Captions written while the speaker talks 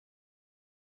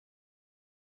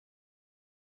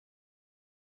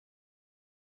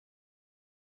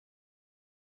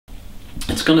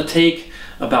It's going to take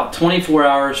about 24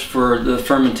 hours for the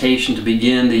fermentation to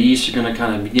begin. The yeast are going to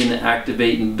kind of begin to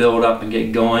activate and build up and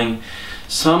get going.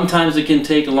 Sometimes it can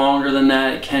take longer than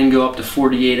that. It can go up to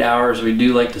 48 hours. We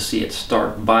do like to see it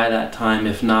start by that time.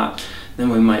 If not, then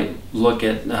we might look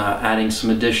at adding some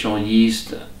additional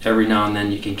yeast. Every now and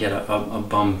then you can get a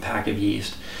bum pack of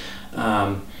yeast.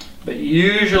 But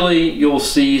usually you'll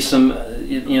see some,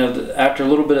 after a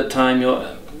little bit of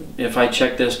time, if I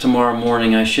check this tomorrow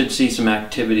morning, I should see some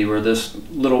activity where this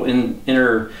little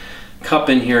inner cup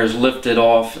in here is lifted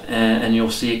off, and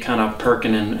you'll see it kind of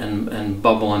perking and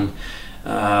bubbling.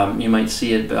 You might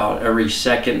see it about every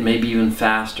second, maybe even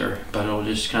faster, but it'll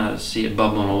just kind of see it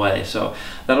bubbling away. So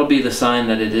that'll be the sign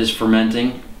that it is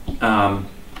fermenting.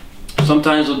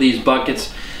 Sometimes with these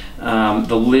buckets,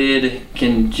 the lid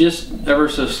can just ever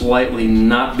so slightly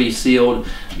not be sealed,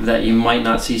 that you might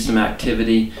not see some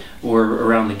activity, or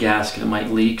around the gasket it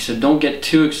might leak. So don't get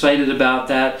too excited about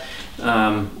that.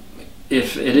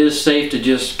 If it is safe to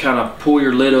just kind of pull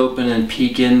your lid open and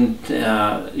peek in,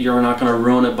 you're not going to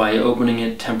ruin it by opening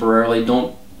it temporarily.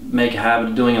 Don't make a habit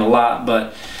of doing it a lot,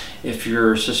 but if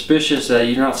you're suspicious that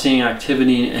you're not seeing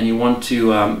activity and you want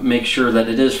to make sure that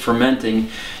it is fermenting,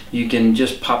 you can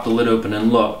just pop the lid open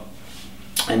and look.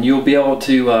 And you'll be able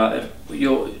to,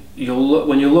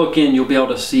 when you look in, you'll be able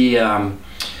to see,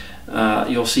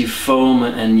 you'll see foam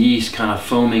and yeast kind of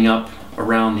foaming up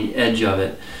around the edge of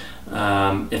it.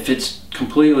 If it's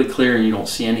completely clear and you don't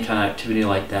see any kind of activity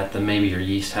like that, then maybe your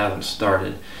yeast hasn't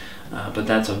started. But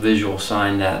that's a visual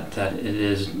sign that it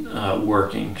is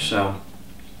working. So